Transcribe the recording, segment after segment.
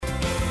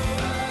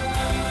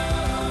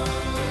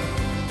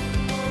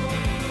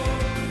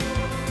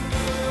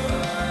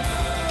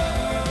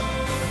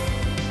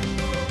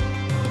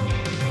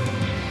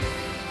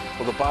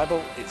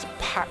Bible, it's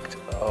packed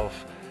of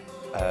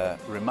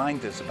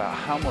reminders about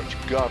how much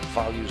God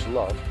values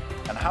love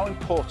and how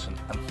important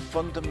and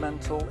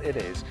fundamental it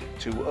is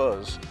to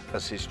us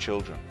as His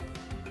children.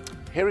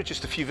 Here are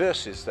just a few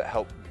verses that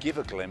help give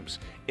a glimpse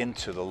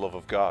into the love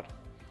of God.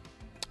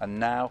 And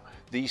now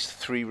these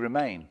three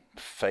remain: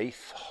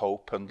 faith,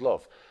 hope, and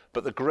love.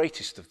 But the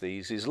greatest of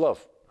these is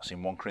love. That's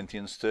in 1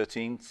 Corinthians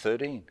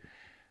 13:13.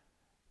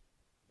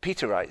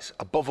 Peter writes,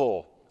 above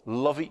all,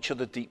 love each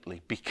other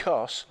deeply,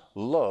 because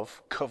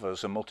love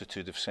covers a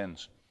multitude of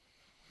sins.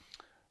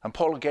 And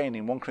Paul again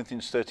in 1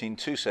 Corinthians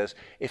 13:2 says,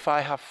 if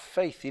I have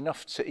faith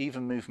enough to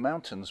even move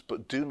mountains,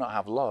 but do not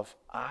have love,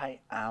 I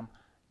am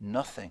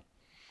nothing.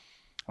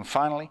 And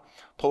finally,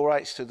 Paul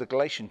writes to the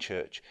Galatian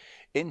church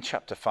in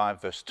chapter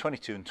 5, verse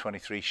 22 and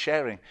 23,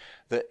 sharing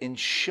that in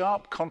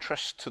sharp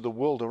contrast to the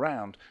world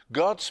around,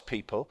 God's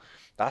people,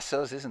 that's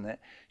us, isn't it,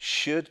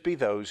 should be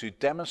those who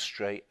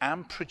demonstrate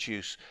and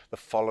produce the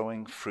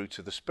following fruit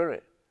of the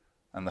Spirit.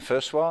 And the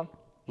first one,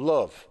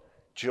 love,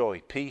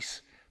 joy,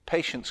 peace,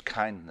 patience,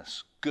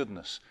 kindness,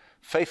 goodness,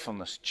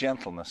 faithfulness,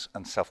 gentleness,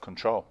 and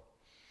self-control.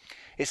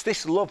 It's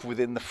this love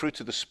within the fruit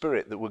of the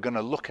Spirit that we're going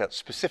to look at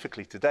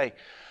specifically today.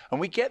 And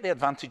we get the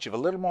advantage of a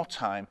little more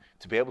time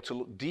to be able to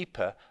look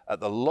deeper at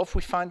the love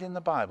we find in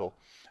the Bible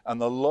and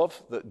the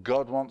love that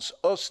God wants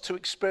us to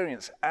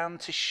experience and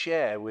to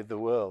share with the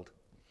world.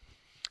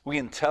 We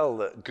can tell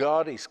that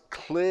God is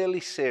clearly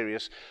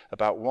serious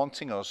about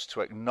wanting us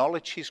to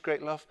acknowledge His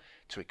great love,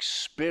 to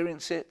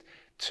experience it,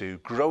 to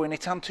grow in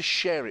it, and to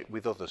share it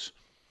with others.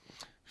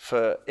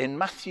 For in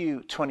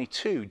Matthew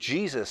 22,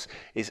 Jesus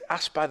is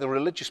asked by the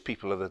religious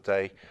people of the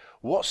day,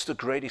 what's the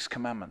greatest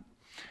commandment?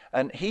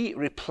 And He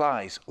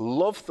replies,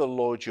 love the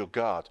Lord your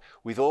God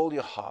with all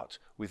your heart,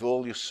 with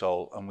all your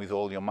soul, and with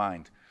all your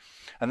mind.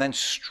 And then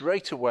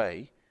straight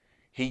away,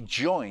 He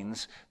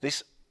joins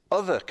this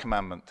other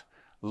commandment,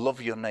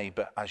 love your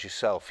neighbor as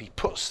yourself. He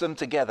puts them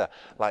together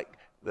like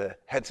the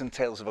heads and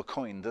tails of a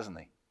coin, doesn't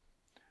He?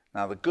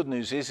 Now, the good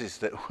news is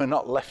that we're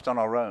not left on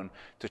our own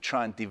to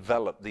try and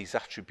develop these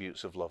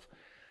attributes of love.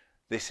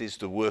 This is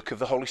the work of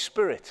the Holy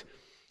Spirit,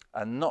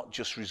 and not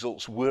just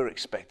results we're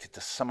expected to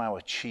somehow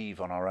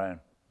achieve on our own.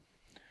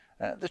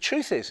 The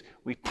truth is,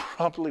 we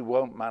probably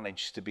won't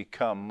manage to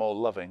become more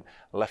loving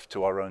left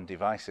to our own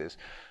devices.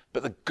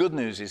 But the good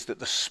news is that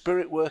the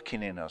Spirit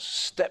working in us,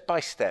 step by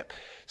step,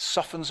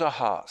 softens our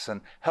hearts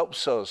and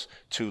helps us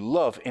to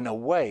love in a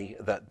way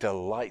that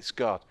delights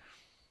God.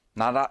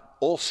 Now, that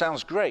all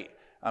sounds great,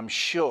 I'm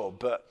sure,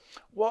 but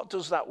what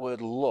does that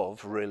word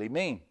love really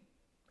mean?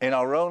 In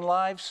our own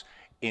lives,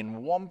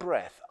 in one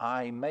breath,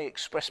 I may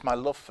express my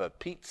love for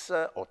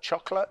pizza or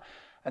chocolate,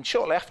 and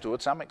shortly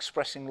afterwards, I'm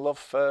expressing love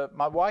for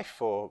my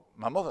wife or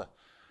my mother.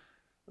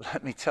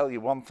 Let me tell you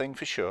one thing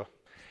for sure.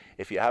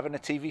 If you're having a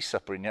TV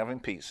supper and you're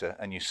having pizza,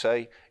 and you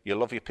say you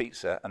love your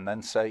pizza, and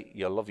then say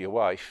you love your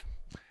wife,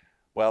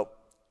 well,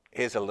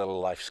 here's a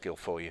little life skill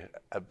for you,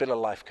 a bit of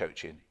life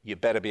coaching. You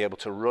better be able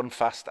to run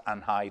fast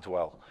and hide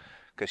well,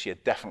 because you're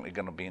definitely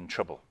going to be in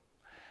trouble.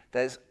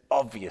 There's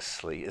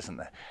obviously, isn't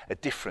there, a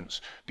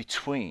difference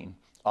between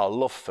our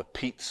love for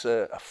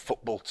pizza, a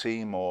football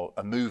team, or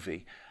a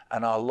movie,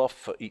 and our love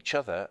for each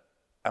other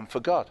and for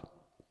God.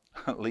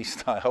 At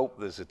least I hope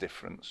there's a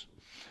difference.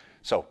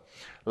 So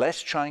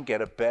let's try and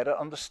get a better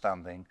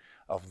understanding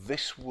of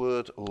this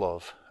word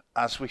love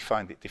as we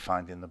find it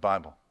defined in the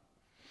Bible.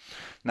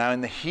 Now,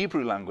 in the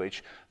Hebrew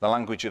language, the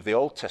language of the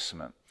Old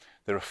Testament,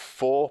 there are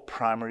 4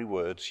 primary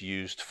words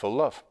used for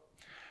love.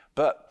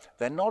 But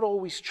they're not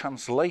always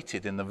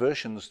translated in the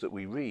versions that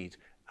we read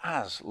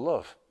as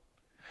love.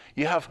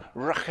 You have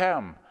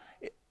racham,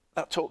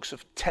 that talks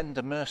of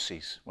tender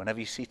mercies. Whenever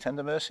you see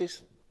tender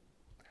mercies,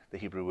 the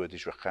Hebrew word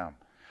is racham.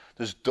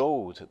 There's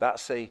dod,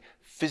 that's a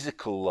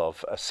physical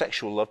love, a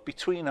sexual love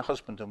between a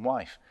husband and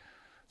wife.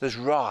 There's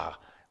ra,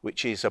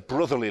 which is a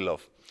brotherly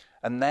love.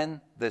 And then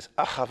there's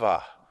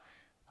ahava.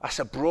 That's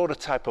a broader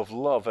type of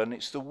love, and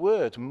it's the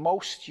word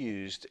most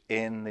used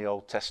in the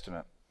Old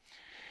Testament.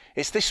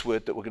 It's this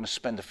word that we're going to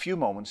spend a few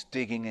moments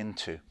digging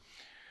into.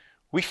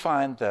 We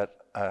find that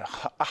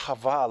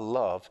ahava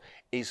love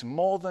is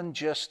more than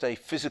just a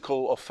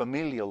physical or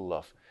familial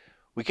love.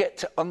 We get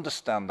to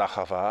understand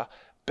ahava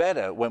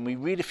better when we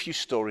read a few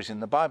stories in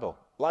the Bible,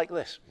 like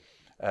this.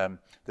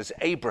 There's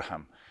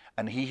Abraham,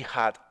 and he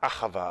had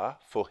ahava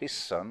for his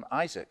son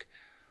Isaac.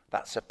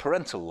 That's a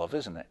parental love,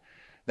 isn't it?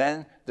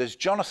 Then there's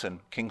Jonathan,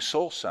 King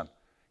Saul's son.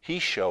 He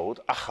showed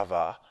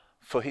ahava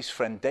for his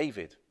friend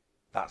David.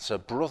 That's a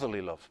brotherly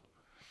love.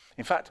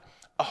 In fact,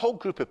 a whole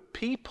group of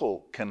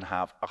people can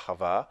have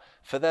ahava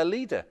for their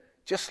leader,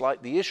 just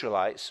like the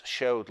Israelites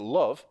showed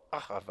love,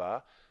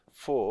 ahava,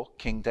 for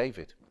King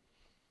David.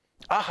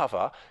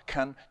 Ahava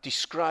can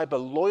describe a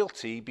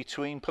loyalty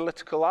between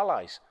political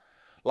allies.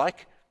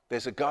 Like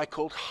there's a guy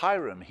called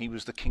Hiram, he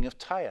was the king of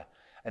Tyre,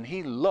 and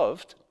he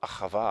loved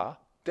ahava,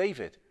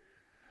 David.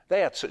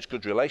 They had such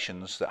good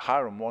relations that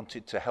Hiram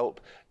wanted to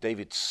help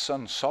David's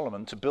son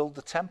Solomon to build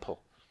the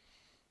temple.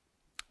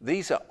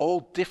 These are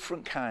all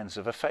different kinds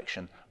of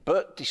affection,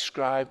 but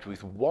described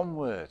with one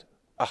word,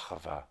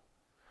 ahava.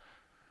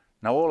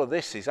 Now, all of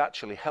this is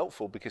actually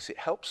helpful because it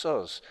helps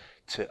us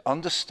to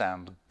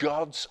understand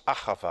God's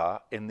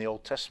ahava in the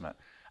Old Testament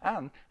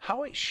and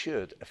how it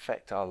should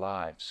affect our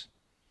lives.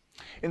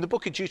 In the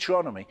book of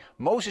Deuteronomy,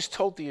 Moses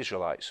told the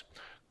Israelites,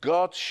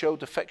 God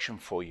showed affection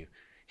for you.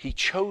 He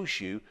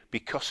chose you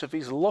because of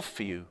his love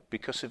for you,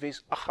 because of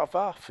his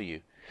ahava for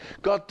you.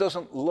 God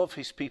doesn't love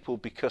his people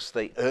because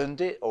they earned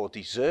it or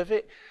deserve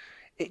it.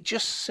 It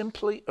just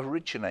simply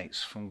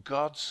originates from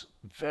God's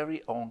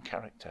very own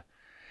character.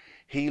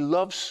 He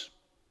loves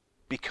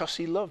because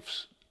he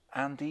loves,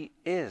 and he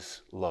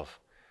is love.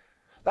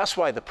 That's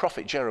why the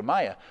prophet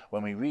Jeremiah,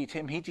 when we read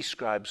him, he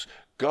describes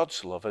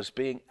God's love as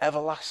being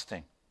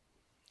everlasting,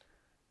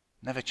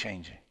 never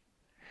changing.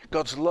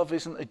 God's love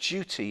isn't a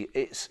duty,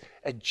 it's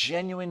a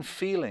genuine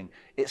feeling.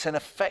 It's an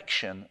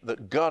affection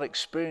that God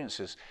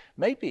experiences.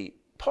 Maybe,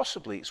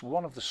 possibly, it's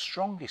one of the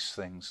strongest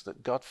things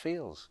that God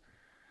feels.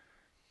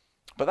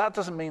 But that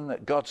doesn't mean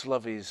that God's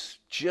love is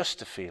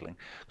just a feeling.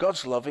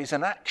 God's love is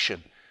an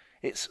action.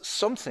 It's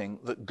something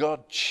that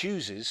God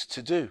chooses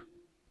to do.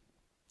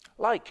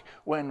 Like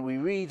when we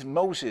read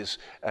Moses,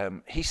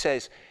 he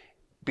says,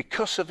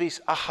 because of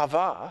his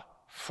ahava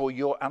for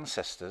your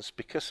ancestors,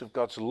 because of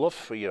God's love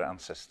for your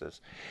ancestors,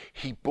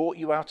 he brought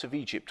you out of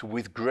Egypt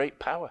with great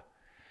power.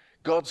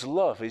 God's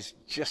love is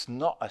just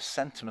not a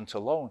sentiment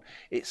alone.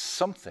 It's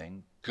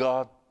something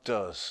God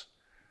does.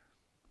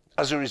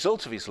 As a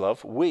result of his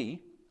love, we,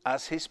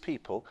 as his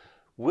people,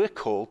 we're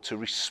called to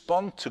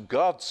respond to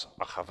God's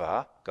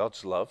ahava,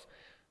 God's love,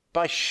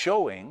 by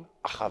showing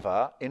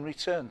ahava in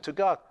return to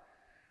God.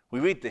 We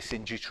read this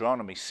in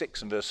Deuteronomy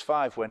 6 and verse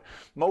 5 when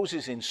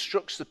Moses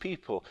instructs the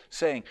people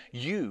saying,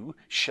 you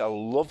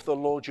shall love the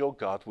Lord your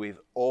God with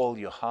all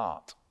your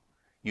heart.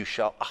 You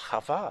shall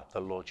ahava the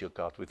Lord your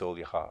God with all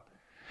your heart.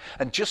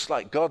 And just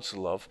like God's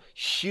love,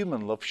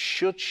 human love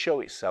should show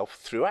itself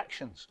through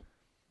actions.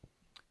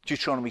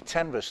 Deuteronomy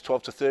 10 verse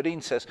 12 to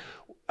 13 says,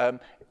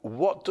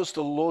 what does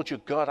the Lord your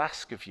God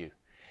ask of you?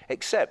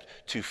 Except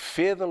to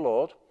fear the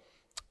Lord,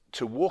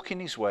 to walk in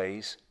his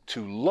ways,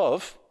 to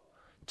love,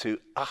 to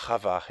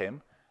ahava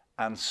him,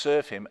 and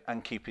serve him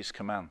and keep his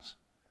commands.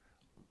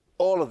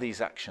 All of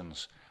these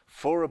actions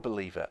for a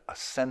believer are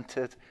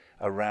centered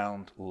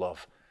around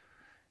love.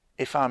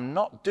 If I'm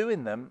not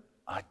doing them,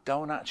 I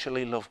don't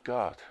actually love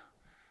God.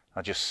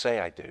 I just say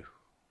I do.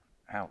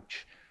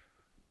 Ouch.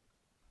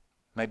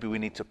 Maybe we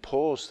need to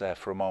pause there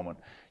for a moment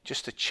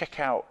just to check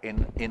out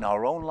in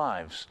our own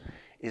lives,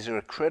 is there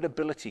a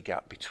credibility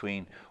gap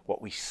between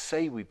what we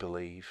say we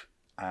believe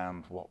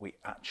and what we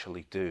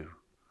actually do?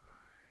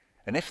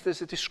 And if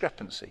there's a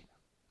discrepancy,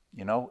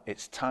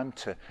 it's time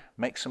to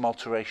make some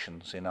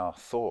alterations in our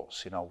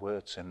thoughts, in our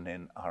words, and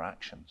in our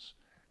actions.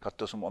 God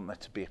doesn't want there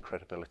to be a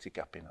credibility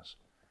gap in us.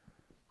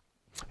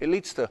 It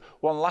leads to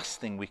one last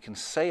thing we can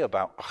say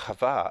about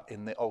ahava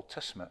in the Old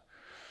Testament,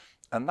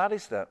 and that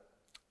is that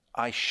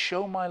I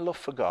show my love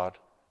for God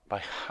by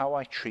how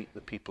I treat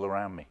the people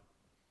around me.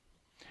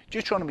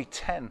 Deuteronomy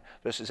 10,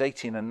 verses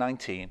 18 and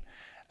 19,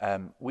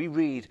 we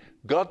read,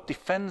 God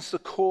defends the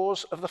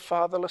cause of the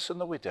fatherless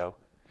and the widow,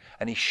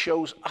 and he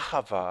shows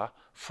ahava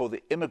for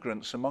the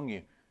immigrants among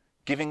you,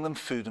 giving them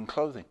food and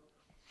clothing.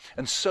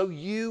 And so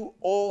you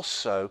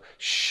also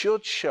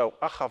should show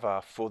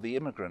ahava for the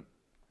immigrant.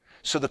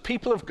 So the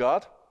people of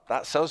God,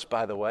 that's us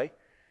by the way,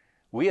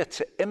 we are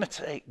to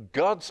imitate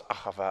God's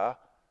ahava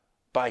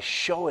by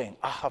showing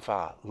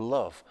ahava,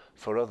 love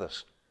for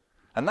others.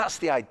 And that's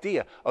the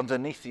idea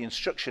underneath the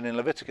instruction in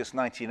Leviticus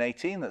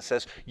 19:18 that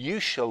says,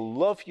 you shall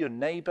love your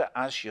neighbor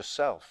as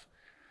yourself.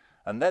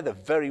 And they're the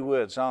very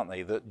words, aren't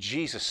they, that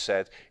Jesus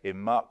said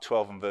in Mark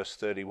 12 and verse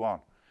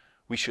 31.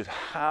 We should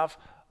have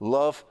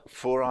love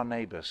for our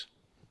neighbors.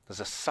 There's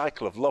a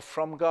cycle of love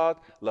from God,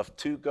 love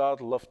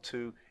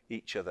to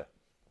each other.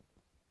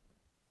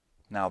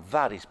 Now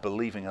that is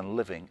believing and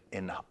living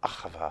in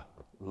ahava,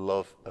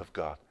 love of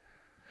God.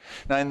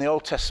 Now in the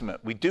Old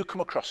Testament, we do come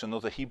across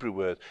another Hebrew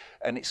word,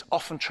 and it's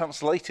often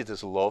translated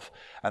as love,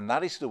 and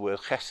that is the word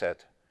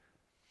chesed.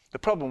 The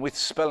problem with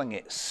spelling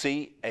it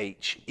C-H-E-S-E-D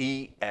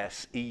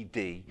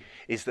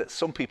is that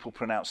some people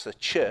pronounce the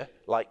ch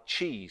like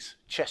cheese,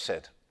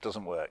 chesed,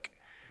 doesn't work.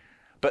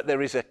 But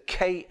there is a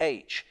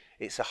K-H,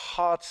 it's a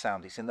hard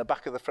sound, it's in the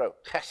back of the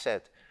throat,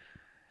 chesed.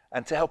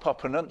 And to help our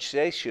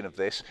pronunciation of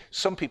this,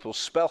 some people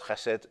spell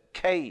chesed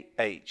K-H-E-S-E-D,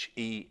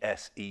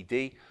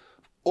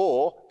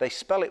 or they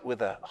spell it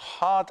with a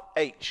hard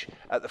H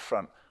at the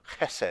front,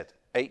 chesed,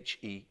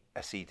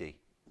 H-E-S-E-D.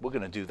 We're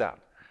going to do that.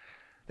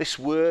 This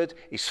word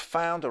is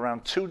found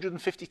around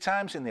 250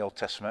 times in the Old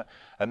Testament,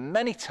 and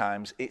many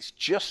times it's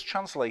just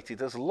translated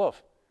as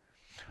love.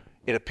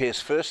 It appears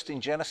first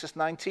in Genesis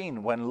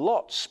 19 when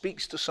Lot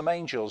speaks to some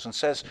angels and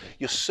says,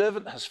 your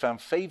servant has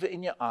found favor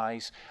in your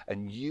eyes,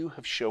 and you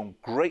have shown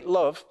great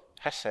love,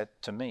 chesed,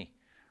 to me.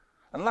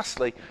 And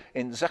lastly,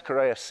 in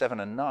Zechariah 7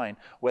 and 9,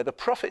 where the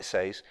prophet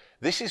says,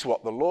 this is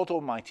what the Lord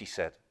Almighty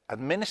said,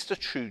 administer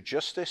true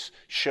justice,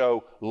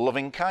 show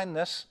loving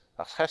kindness,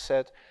 that's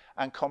chesed,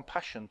 and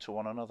compassion to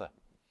one another.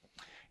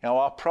 Now,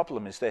 our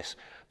problem is this,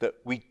 that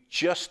we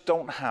just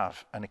don't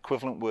have an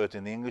equivalent word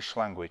in the English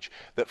language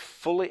that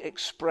fully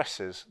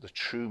expresses the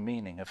true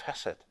meaning of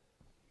hesed.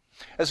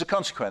 As a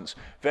consequence,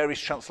 various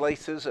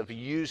translators have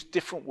used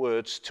different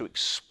words to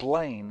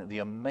explain the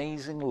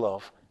amazing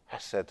love,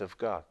 hesed, of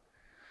God.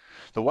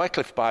 The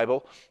Wycliffe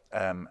Bible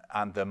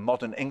and the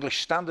Modern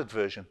English Standard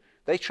Version,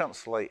 they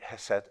translate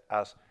hesed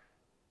as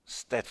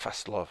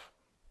steadfast love.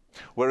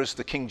 Whereas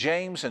the King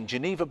James and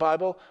Geneva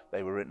Bible,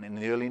 they were written in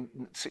the early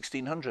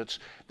 1600s,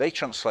 they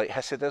translate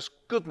hesed as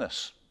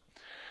goodness.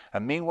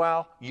 And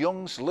meanwhile,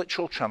 Young's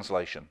literal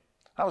translation,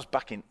 that was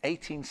back in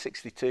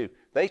 1862,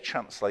 they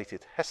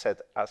translated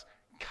hesed as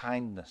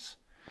kindness.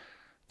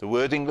 The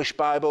Word English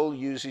Bible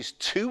uses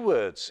two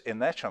words in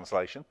their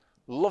translation,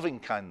 loving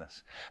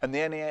kindness. And the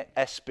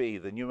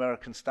NASB, the New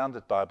American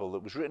Standard Bible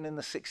that was written in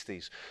the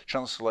 60s,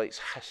 translates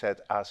hesed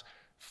as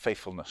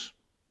faithfulness.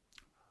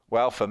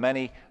 Well, for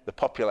many, the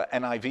popular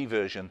NIV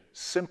version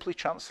simply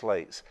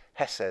translates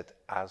hesed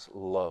as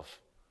love.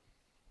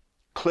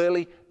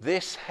 Clearly,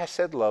 this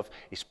hesed love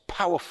is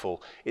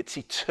powerful, it's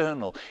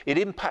eternal, it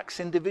impacts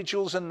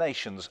individuals and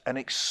nations and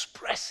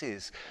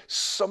expresses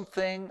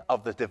something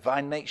of the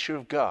divine nature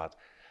of God,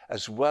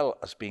 as well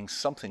as being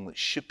something that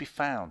should be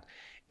found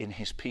in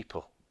his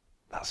people.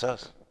 That's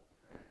us.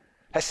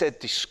 Hesed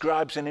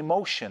describes an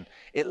emotion.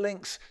 It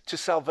links to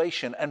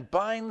salvation and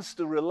binds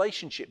the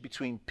relationship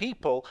between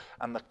people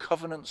and the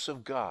covenants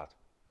of God.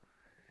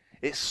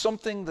 It's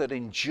something that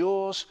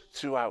endures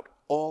throughout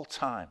all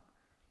time.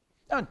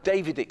 Now,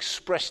 David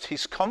expressed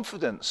his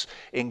confidence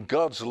in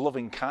God's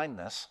loving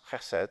kindness,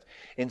 hesed,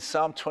 in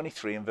Psalm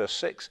 23 and verse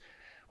 6,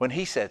 when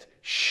he said,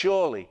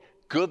 "Surely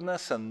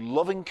goodness and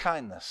loving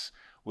kindness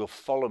will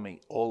follow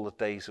me all the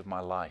days of my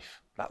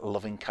life." That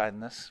loving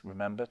kindness,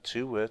 remember,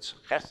 two words,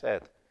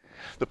 hesed.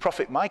 The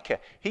prophet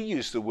Micah, he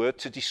used the word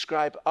to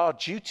describe our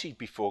duty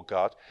before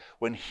God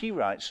when he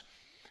writes,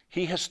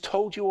 "He has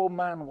told you, O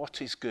man,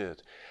 what is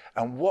good.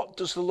 And what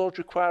does the Lord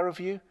require of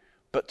you?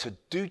 But to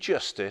do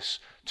justice,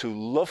 to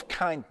love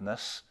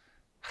kindness,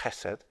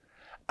 hesed,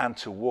 and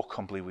to walk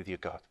humbly with your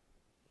God."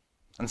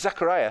 And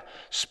Zechariah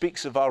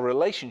speaks of our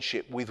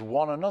relationship with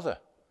one another.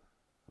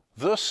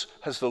 "Thus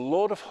has the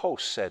Lord of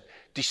hosts said,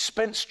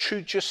 dispense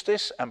true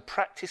justice and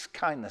practice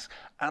kindness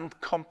and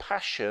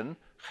compassion,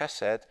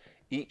 hesed,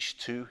 each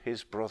to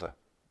his brother."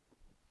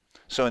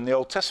 So in the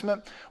Old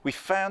Testament, we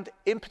found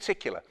in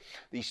particular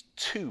these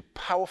two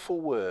powerful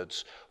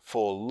words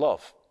for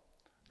love,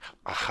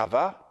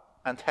 ahava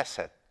and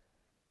hesed.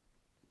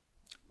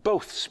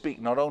 Both speak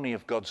not only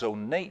of God's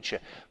own nature,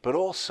 but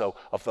also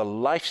of the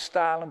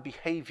lifestyle and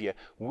behavior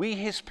we,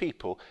 his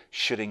people,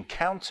 should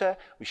encounter,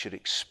 we should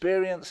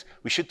experience,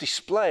 we should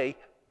display,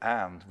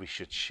 and we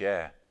should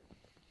share.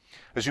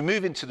 As we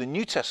move into the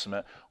New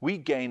Testament, we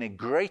gain a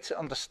greater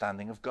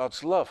understanding of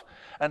God's love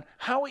and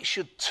how it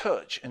should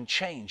touch and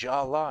change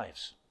our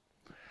lives.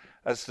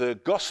 As the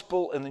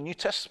gospel in the New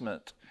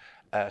Testament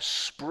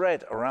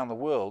spread around the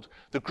world,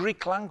 the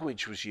Greek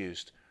language was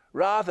used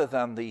rather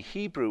than the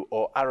Hebrew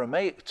or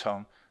Aramaic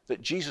tongue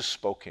that Jesus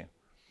spoke in.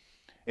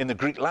 In the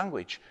Greek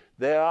language,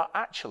 there are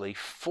actually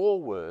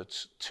 4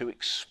 words to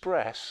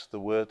express the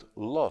word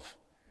love.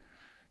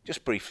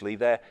 Just briefly,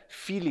 they're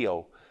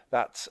phileo,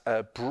 that's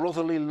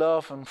brotherly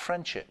love and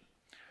friendship.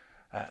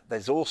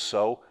 There's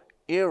also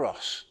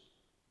eros.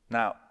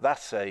 Now,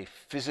 that's a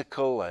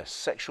physical, a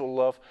sexual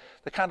love,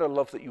 the kind of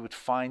love that you would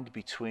find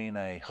between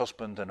a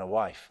husband and a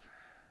wife.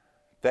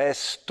 There's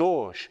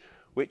storge,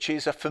 which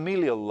is a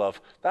familial love.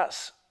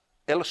 That's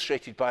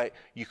illustrated by,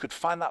 you could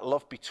find that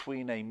love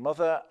between a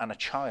mother and a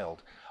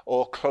child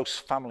or close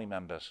family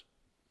members.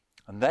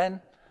 And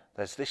then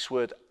there's this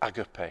word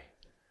agape.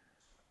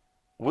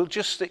 We'll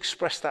just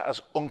express that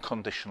as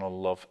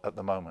unconditional love at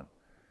the moment.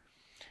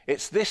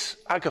 It's this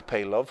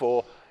agape love,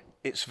 or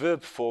its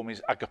verb form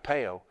is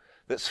agapeo,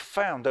 that's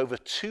found over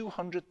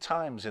 200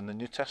 times in the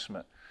New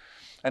Testament.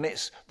 And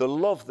it's the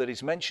love that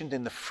is mentioned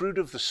in the fruit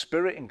of the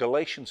Spirit in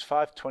Galatians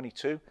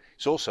 5:22.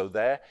 It's also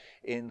there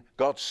in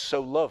God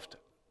so loved,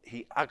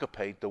 he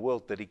agapeed the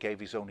world that he gave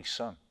his only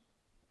son.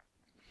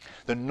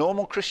 The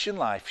normal Christian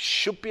life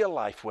should be a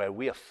life where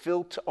we are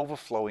filled to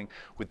overflowing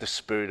with the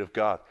Spirit of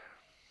God,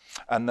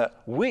 and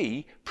that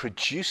we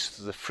produce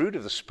the fruit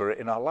of the Spirit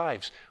in our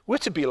lives. We're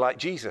to be like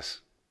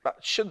Jesus.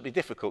 That shouldn't be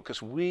difficult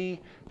because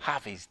we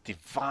have his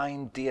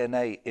divine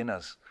DNA in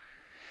us.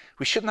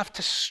 We shouldn't have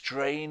to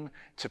strain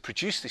to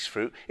produce this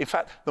fruit. In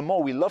fact, the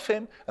more we love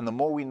him and the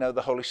more we know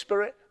the Holy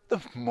Spirit,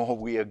 the more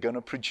we are going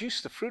to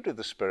produce the fruit of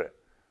the Spirit.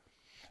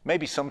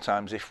 Maybe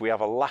sometimes if we have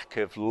a lack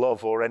of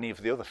love or any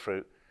of the other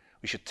fruit,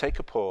 we should take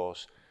a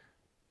pause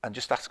and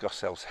just ask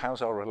ourselves,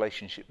 how's our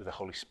relationship with the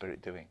Holy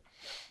Spirit doing?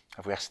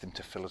 Have we asked him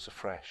to fill us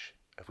afresh?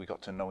 Have we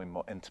got to know him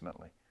more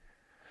intimately?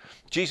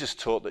 Jesus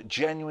taught that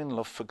genuine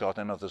love for God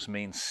and others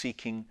means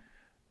seeking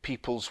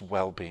people's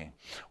well-being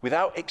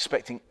without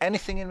expecting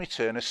anything in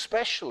return,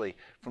 especially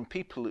from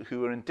people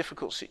who are in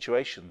difficult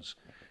situations,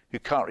 who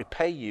can't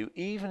repay you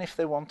even if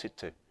they wanted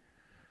to.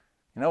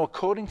 You know,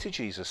 according to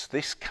Jesus,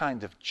 this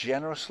kind of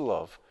generous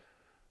love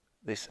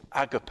this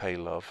agape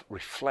love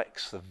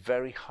reflects the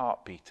very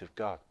heartbeat of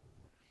God.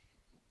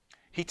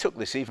 He took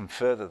this even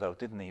further though,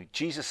 didn't he?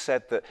 Jesus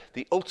said that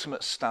the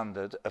ultimate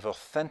standard of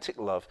authentic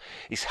love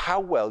is how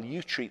well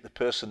you treat the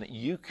person that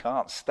you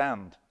can't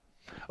stand.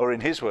 Or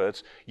in his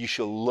words, you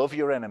shall love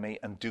your enemy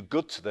and do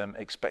good to them,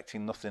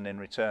 expecting nothing in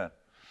return.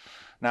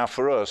 Now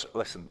for us,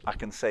 listen, I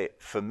can say it,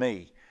 for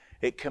me,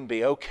 it can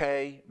be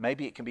okay,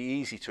 maybe it can be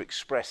easy to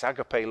express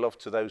agape love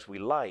to those we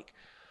like,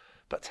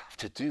 but to have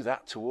to do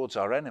that towards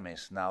our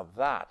enemies, now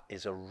that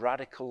is a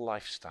radical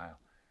lifestyle.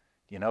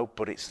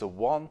 But it's the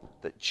one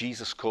that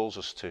Jesus calls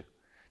us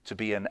to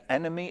be an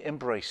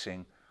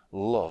enemy-embracing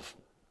love,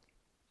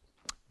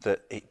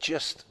 that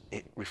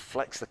it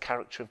reflects the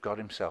character of God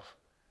himself.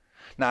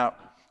 Now,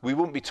 we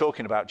wouldn't be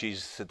talking about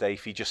Jesus today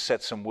if he just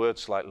said some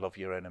words like love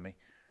your enemy.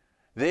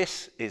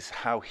 This is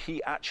how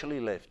he actually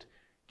lived.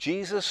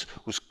 Jesus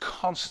was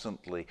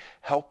constantly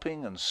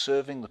helping and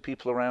serving the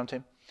people around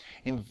him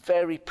in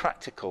very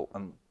practical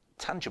and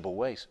tangible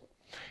ways.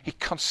 He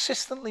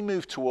consistently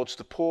moved towards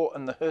the poor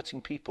and the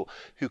hurting people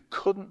who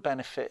couldn't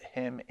benefit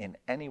him in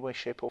any way,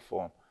 shape or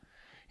form.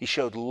 He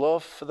showed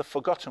love for the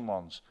forgotten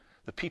ones,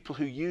 the people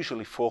who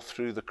usually fall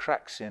through the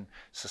cracks in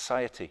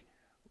society.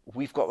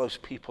 We've got those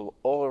people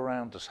all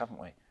around us, haven't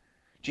we?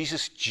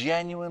 Jesus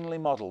genuinely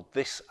modeled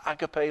this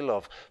agape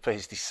love for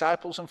his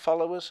disciples and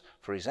followers,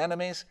 for his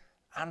enemies,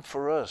 and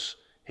for us,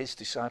 his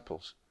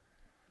disciples.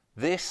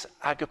 This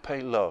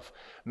agape love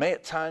may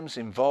at times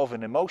involve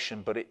an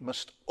emotion, but it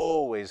must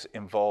always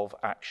involve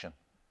action.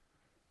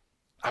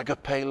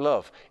 Agape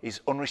love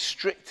is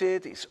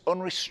unrestricted, it's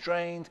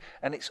unrestrained,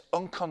 and it's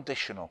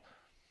unconditional.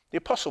 The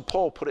Apostle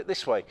Paul put it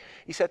this way.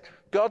 He said,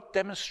 God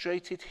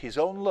demonstrated his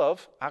own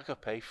love,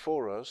 agape,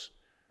 for us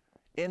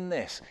in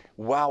this.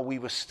 While we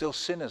were still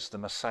sinners, the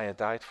Messiah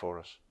died for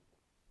us.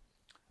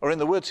 Or in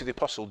the words of the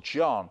Apostle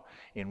John,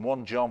 in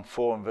 1 John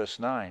 4 and verse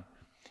 9,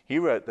 he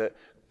wrote that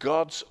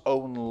God's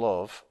own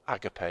love,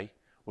 agape,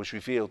 was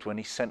revealed when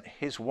he sent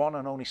his one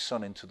and only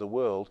Son into the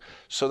world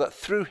so that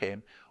through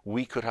him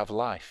we could have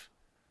life.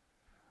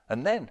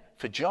 And then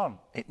for John,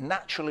 it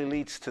naturally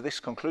leads to this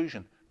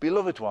conclusion.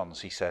 Beloved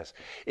ones, he says,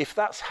 if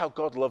that's how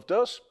God loved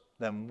us,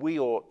 then we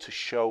ought to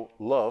show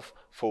love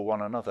for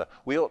one another.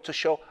 We ought to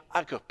show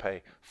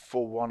agape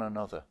for one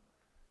another.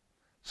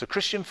 So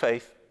Christian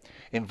faith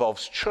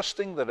involves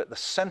trusting that at the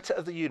center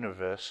of the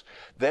universe,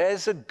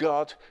 there's a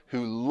God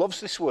who loves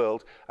this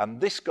world,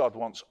 and this God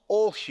wants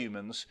all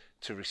humans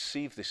to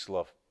receive this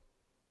love.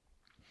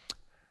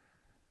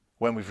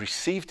 When we've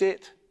received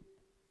it,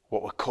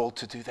 what we're called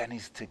to do then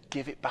is to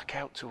give it back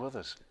out to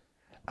others.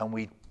 And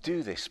we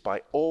do this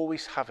by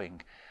always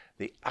having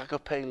the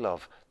agape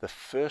love, the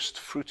first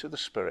fruit of the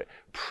Spirit,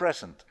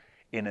 present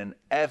in an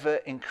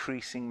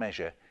ever-increasing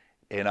measure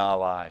in our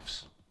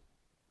lives.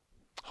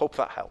 Hope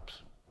that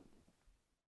helps.